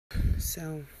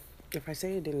So, if I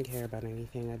say I didn't care about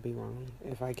anything, I'd be wrong.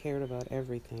 If I cared about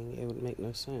everything, it would make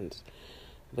no sense.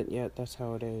 But yet, that's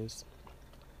how it is.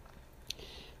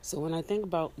 So, when I think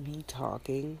about me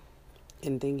talking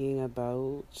and thinking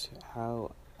about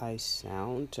how I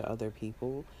sound to other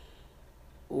people,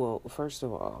 well, first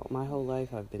of all, my whole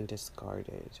life I've been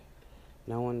discarded.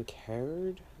 No one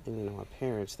cared. And, my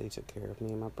parents, they took care of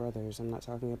me and my brothers. I'm not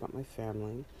talking about my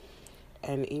family.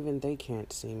 And even they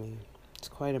can't see me. It's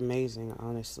quite amazing,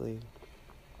 honestly.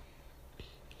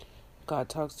 God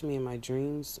talks to me in my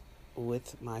dreams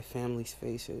with my family's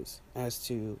faces as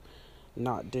to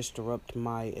not disrupt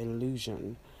my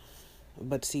illusion.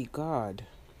 But see, God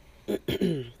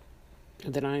that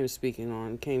I am speaking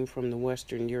on came from the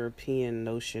Western European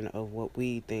notion of what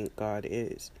we think God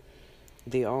is.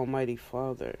 The Almighty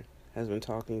Father has been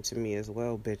talking to me as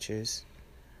well, bitches.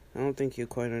 I don't think you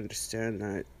quite understand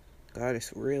that. God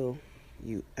is real,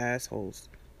 you assholes.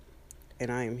 And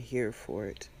I am here for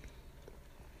it.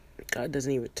 God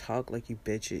doesn't even talk like you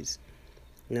bitches.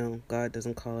 No, God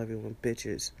doesn't call everyone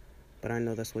bitches. But I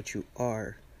know that's what you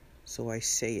are. So I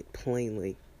say it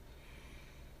plainly.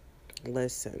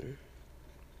 Listen.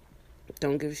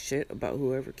 Don't give a shit about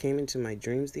whoever came into my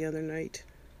dreams the other night.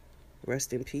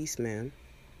 Rest in peace, man.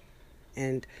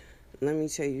 And let me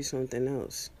tell you something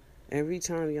else. Every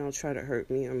time y'all try to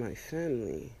hurt me or my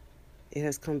family, it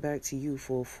has come back to you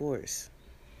full force.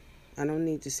 I don't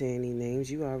need to say any names.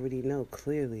 You already know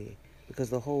clearly. Because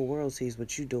the whole world sees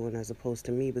what you're doing as opposed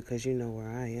to me because you know where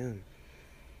I am.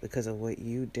 Because of what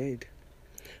you did.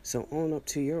 So own up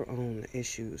to your own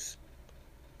issues,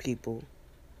 people,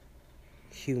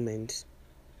 humans.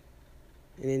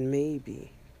 And then maybe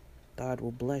God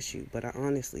will bless you. But I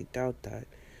honestly doubt that.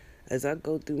 As I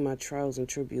go through my trials and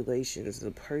tribulations,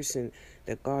 the person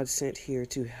that God sent here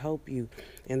to help you,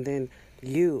 and then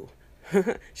you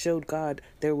showed God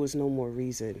there was no more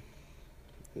reason.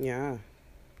 Yeah.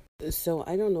 So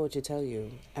I don't know what to tell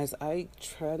you. As I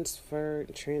transform,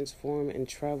 and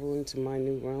travel into my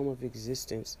new realm of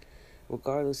existence,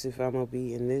 regardless if I'm going to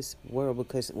be in this world,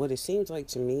 because what it seems like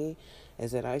to me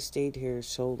is that I stayed here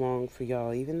so long for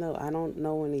y'all, even though I don't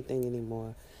know anything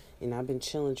anymore. And I've been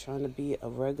chilling, trying to be a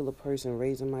regular person,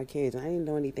 raising my kids. I didn't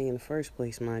know anything in the first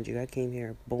place, mind you. I came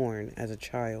here born as a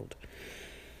child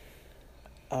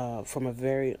from a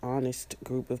very honest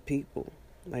group of people.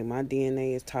 Like, my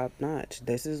DNA is top notch.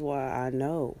 This is why I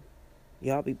know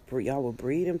y'all were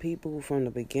breeding people from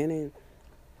the beginning.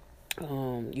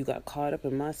 You got caught up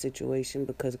in my situation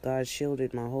because God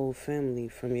shielded my whole family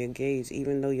from your gaze,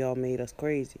 even though y'all made us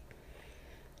crazy.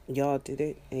 Y'all did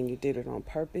it, and you did it on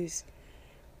purpose.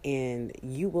 And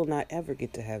you will not ever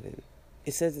get to heaven.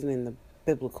 It says it in the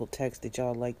biblical text that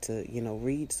y'all like to,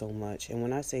 read so much. And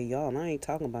when I say y'all, I ain't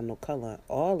talking about no color.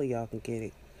 All of y'all can get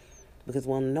it. Because,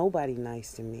 well, nobody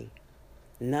nice to me.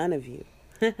 None of you.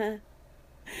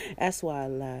 That's why I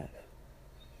laugh.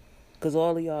 Because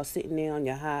all of y'all sitting there on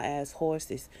your high-ass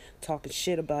horses talking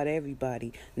shit about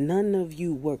everybody. None of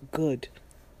you were good.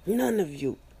 None of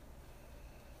you.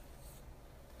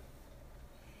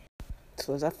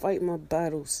 So as I fight my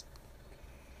battles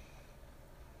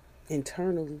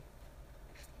internally,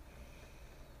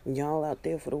 y'all out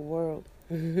there for the world.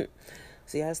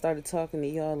 See, I started talking to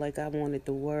y'all like I wanted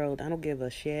the world. I don't give a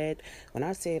shit. When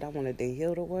I said I wanted to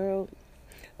heal the world,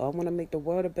 or I want to make the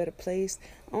world a better place,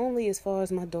 only as far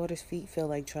as my daughter's feet feel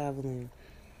like traveling.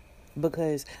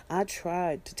 Because I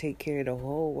tried to take care of the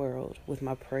whole world with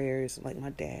my prayers like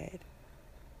my dad.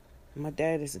 My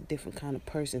dad is a different kind of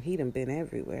person. He done been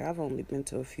everywhere. I've only been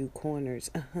to a few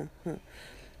corners.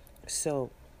 So,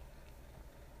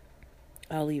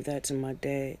 I'll leave that to my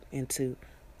dad and to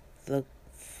the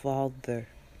father.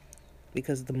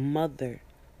 Because the mother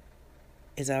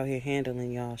is out here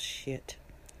handling y'all shit.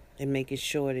 And making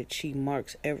sure that she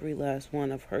marks every last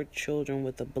one of her children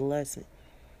with a blessing.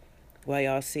 While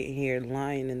y'all sitting here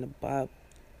lying in the Bible.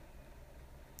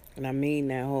 And I mean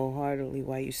that wholeheartedly,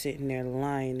 while you sitting there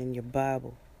lying in your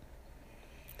Bible.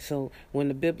 So when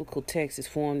the biblical text is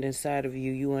formed inside of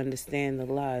you, you understand the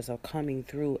lies are coming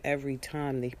through every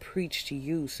time they preach to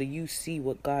you. So you see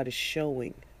what God is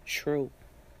showing true.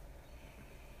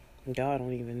 Y'all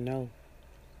don't even know.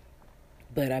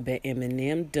 But I bet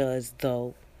Eminem does,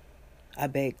 though. I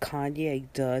bet Kanye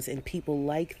does, and people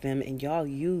like them, and y'all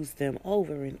use them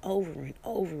over and over and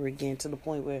over again to the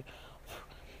point where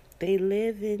they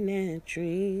live in that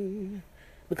dream.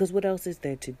 Because what else is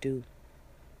there to do?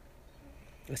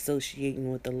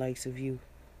 Associating with the likes of you.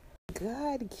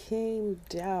 God came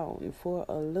down for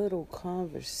a little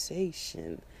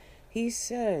conversation. He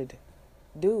said,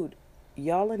 dude,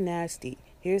 y'all are nasty.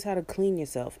 Here's how to clean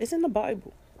yourself. It's in the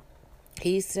Bible.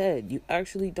 He said you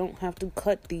actually don't have to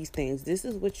cut these things. This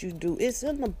is what you do. It's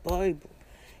in the Bible.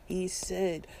 He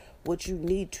said what you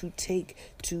need to take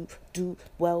to do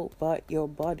well by your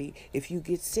body if you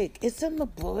get sick. It's in the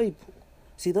Bible.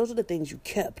 See, those are the things you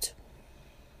kept.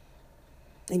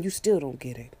 And you still don't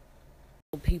get it.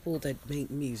 People that make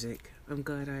music, I'm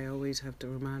glad I always have to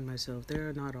remind myself, there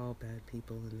are not all bad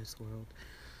people in this world.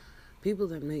 People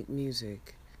that make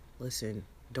music, listen,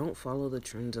 don't follow the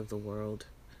trends of the world.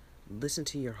 Listen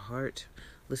to your heart.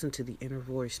 Listen to the inner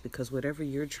voice, because whatever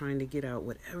you're trying to get out,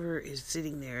 whatever is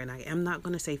sitting there, and I am not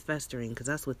going to say festering, because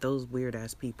that's what those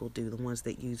weird-ass people do, the ones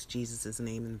that use Jesus'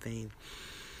 name in vain.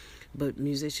 But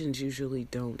musicians usually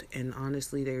don't, and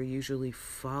honestly, they're usually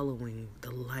following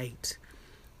the light.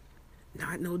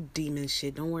 Not no demon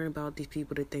shit. Don't worry about these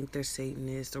people that think they're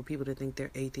Satanists or people that think they're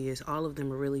atheists. All of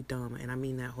them are really dumb, and I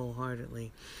mean that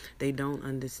wholeheartedly. They don't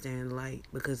understand light,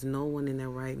 because no one in their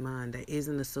right mind that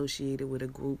isn't associated with a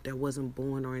group, that wasn't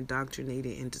born or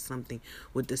indoctrinated into something,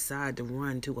 would decide to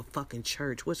run to a fucking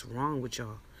church. What's wrong with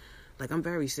y'all? Like, I'm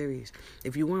very serious.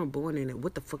 If you weren't born in it,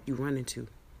 what the fuck you running to?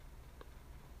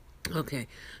 Okay,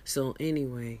 so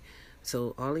anyway...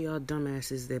 So all of y'all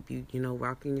dumbasses that be,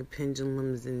 rocking your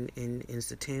pendulums and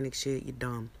satanic shit, you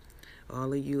dumb.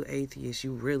 All of you atheists,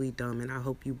 you really dumb, and I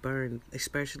hope you burn,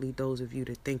 especially those of you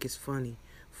that think it's funny.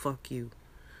 Fuck you.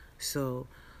 So,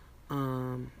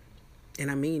 and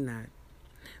I mean that.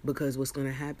 Because what's going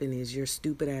to happen is your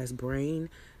stupid ass brain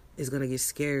is going to get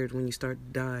scared when you start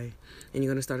to die. And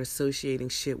you're going to start associating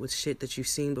shit with shit that you've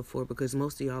seen before, because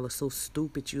most of y'all are so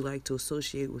stupid you like to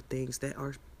associate with things that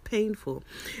are painful.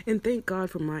 And thank God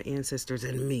for my ancestors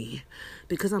and me,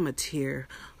 because I'm a tier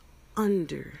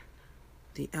under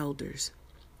the elders,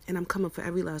 and I'm coming for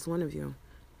every last one of you.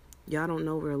 Y'all don't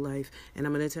know real life, and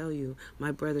I'm gonna tell you,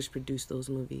 my brothers produced those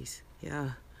movies.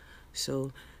 Yeah,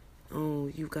 so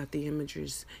you got the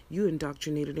images, you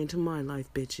indoctrinated into my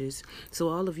life, bitches. So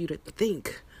all of you that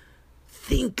think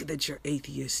that you're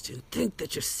atheist and think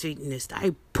that you're Satanist,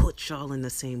 I put y'all in the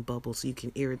same bubble so you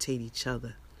can irritate each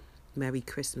other. Merry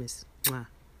Christmas. Mwah.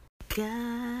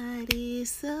 God is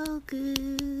so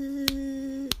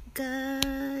good.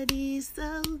 God is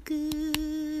so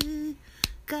good.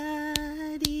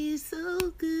 God is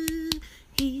so good.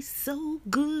 He's so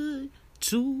good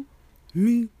to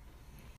me.